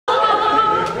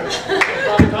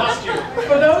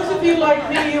like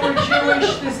me or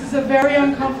Jewish, this is a very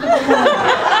uncomfortable moment.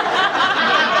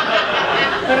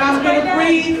 But I'm going to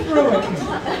breathe through it.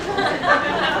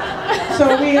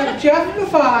 So we have Jeff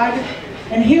Cufaude,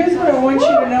 and here's what I want you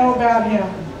to know about him.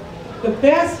 The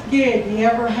best gig he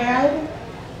ever had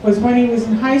was when he was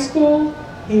in high school.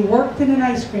 He worked in an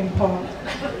ice cream parlor.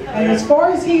 And as far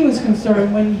as he was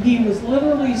concerned, when he was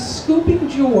literally scooping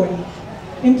joy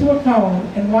into a cone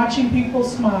and watching people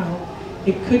smile,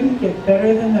 it couldn't get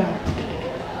better than that.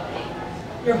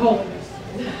 Your Holiness.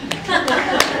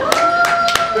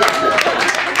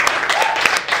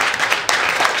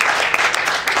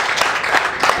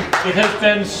 It has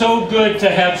been so good to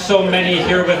have so many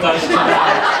here with us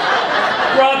tonight.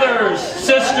 Brothers,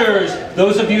 sisters,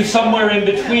 those of you somewhere in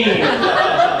between,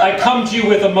 I come to you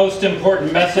with a most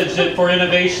important message that for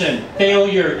innovation,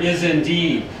 failure is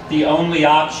indeed the only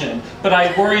option. But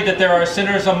I worry that there are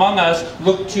sinners among us.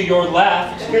 Look to your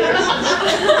left,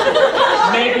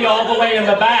 maybe all the way in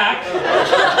the back,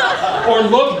 or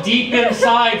look deep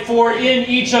inside, for in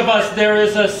each of us there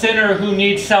is a sinner who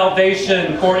needs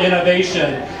salvation for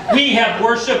innovation. We have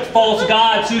worshipped false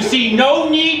gods who see no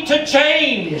need to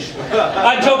change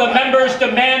until the members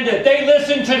demand it. They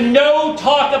listen to no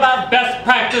talk about best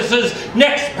practices,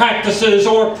 next practices,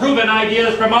 or proven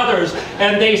ideas from others.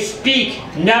 And they speak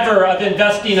never of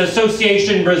investing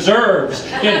association reserves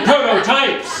in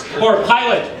prototypes or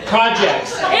pilot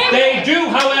projects. They do,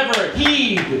 however,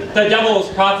 heed the devil's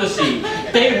prophecy.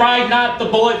 They ride not the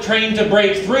bullet train to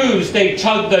break throughs, they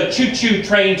chug the choo-choo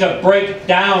train to break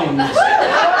downs.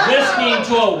 Listening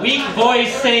to a weak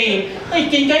voice saying, I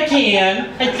think I can,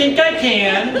 I think I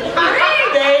can.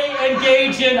 They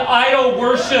engage in idol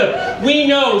worship. We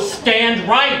know stand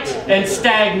right and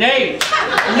stagnate,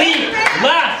 leap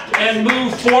left and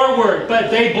move forward,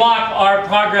 but they block our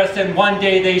progress, and one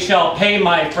day they shall pay,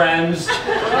 my friends.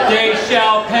 They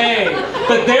shall pay.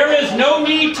 But there is no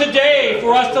need today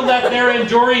for us to let their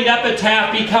enduring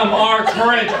epitaph become our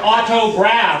current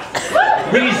autograph.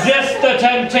 Resist the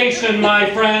temptation, my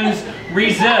friends.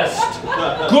 Resist.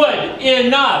 Good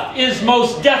enough is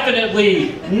most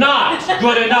definitely not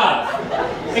good enough.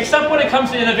 Except when it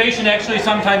comes to innovation, actually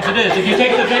sometimes it is. If you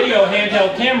take the video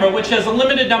handheld camera, which has a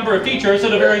limited number of features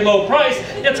at a very low price,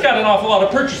 it's got an awful lot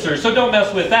of purchasers, so don't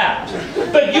mess with that.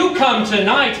 But you come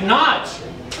tonight not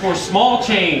for small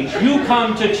change. You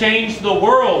come to change the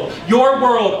world, your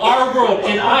world, our world,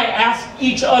 and I ask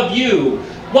each of you,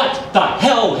 what the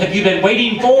hell have you been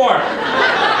waiting for?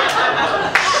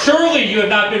 Surely you have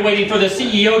not been waiting for the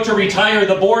CEO to retire,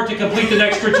 the board to complete the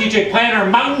next strategic plan, or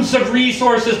mountains of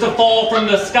resources to fall from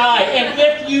the sky. And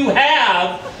if you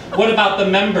have, what about the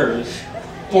members?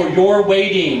 For your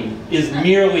waiting is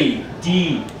merely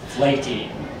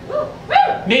deflating.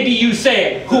 Maybe you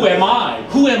say, who am I?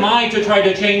 Who am I to try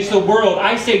to change the world?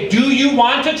 I say, do you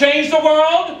want to change the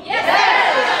world?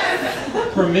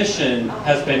 Yes! Permission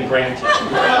has been granted.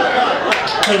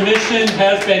 Permission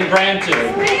has been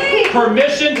granted.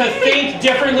 Permission to think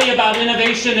differently about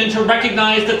innovation and to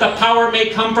recognize that the power may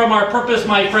come from our purpose,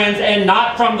 my friends, and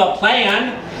not from the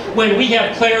plan. When we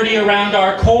have clarity around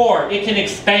our core, it can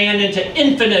expand into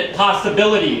infinite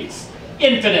possibilities.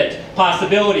 Infinite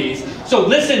possibilities. So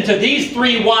listen to these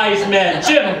three wise men,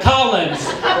 Jim Collins,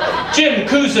 Jim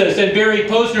Kouzes, and Barry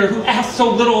Posner, who ask so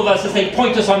little of us as they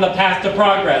point us on the path to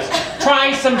progress.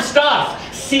 Try some stuff.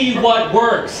 See what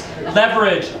works.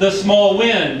 Leverage the small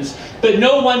wins. But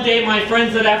know one day, my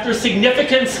friends, that after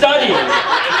significant study,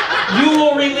 you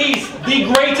will release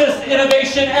the greatest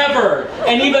innovation ever.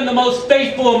 And even the most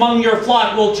faithful among your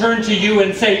flock will turn to you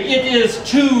and say, it is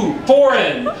too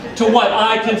foreign to what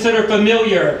I consider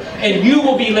familiar. And you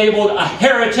will be labeled a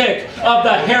heretic of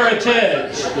the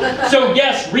heritage. So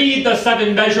yes, read the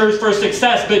 7 measures for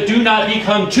success, but do not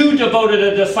become too devoted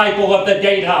a disciple of the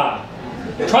data.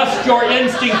 Trust your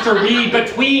instinct to read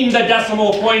between the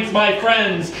decimal points, my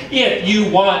friends, if you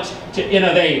want to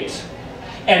innovate.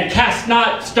 And cast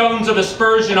not stones of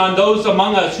aspersion on those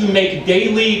among us who make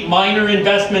daily minor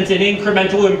investments in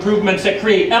incremental improvements that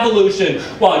create evolution,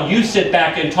 while you sit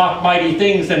back and talk mighty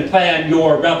things and plan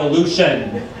your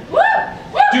revolution.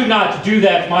 Do not do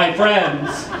that, my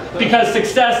friends, because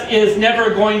success is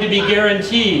never going to be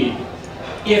guaranteed.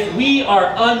 If we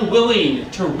are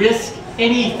unwilling to risk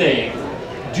anything,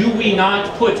 do we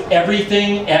not put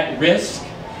everything at risk?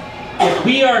 If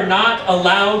we are not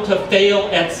allowed to fail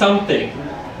at something,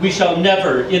 we shall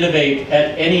never innovate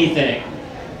at anything.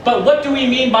 But what do we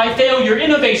mean by failure?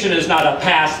 Innovation is not a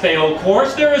pass-fail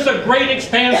course. There is a great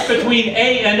expanse between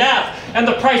A and F, and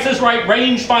the Price is Right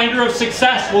rangefinder of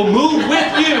success will move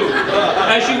with you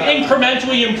as you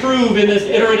incrementally improve in this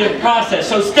iterative process.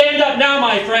 So stand up now,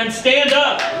 my friends. Stand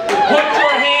up. Put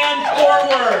your hands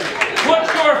forward.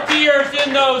 Put your fears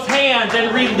in those hands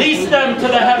and release them to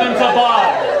the heavens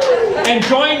above. And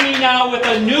join me now with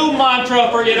a new mantra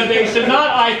for innovation. Not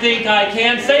I think I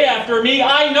can. Say after me,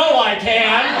 I know I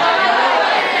can.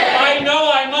 I know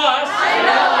I must. I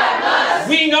know I must.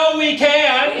 We know we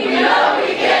can. We know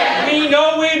we can. We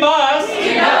know we must.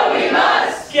 We know we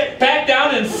must. Get back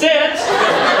down and sit.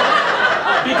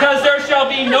 Because there shall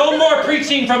be no more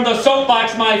preaching from the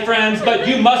soapbox, my friends, but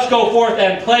you must go forth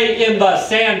and play in the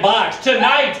sandbox.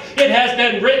 Tonight it has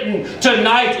been written.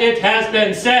 Tonight it has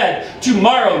been said.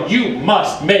 Tomorrow you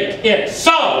must make it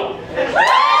so.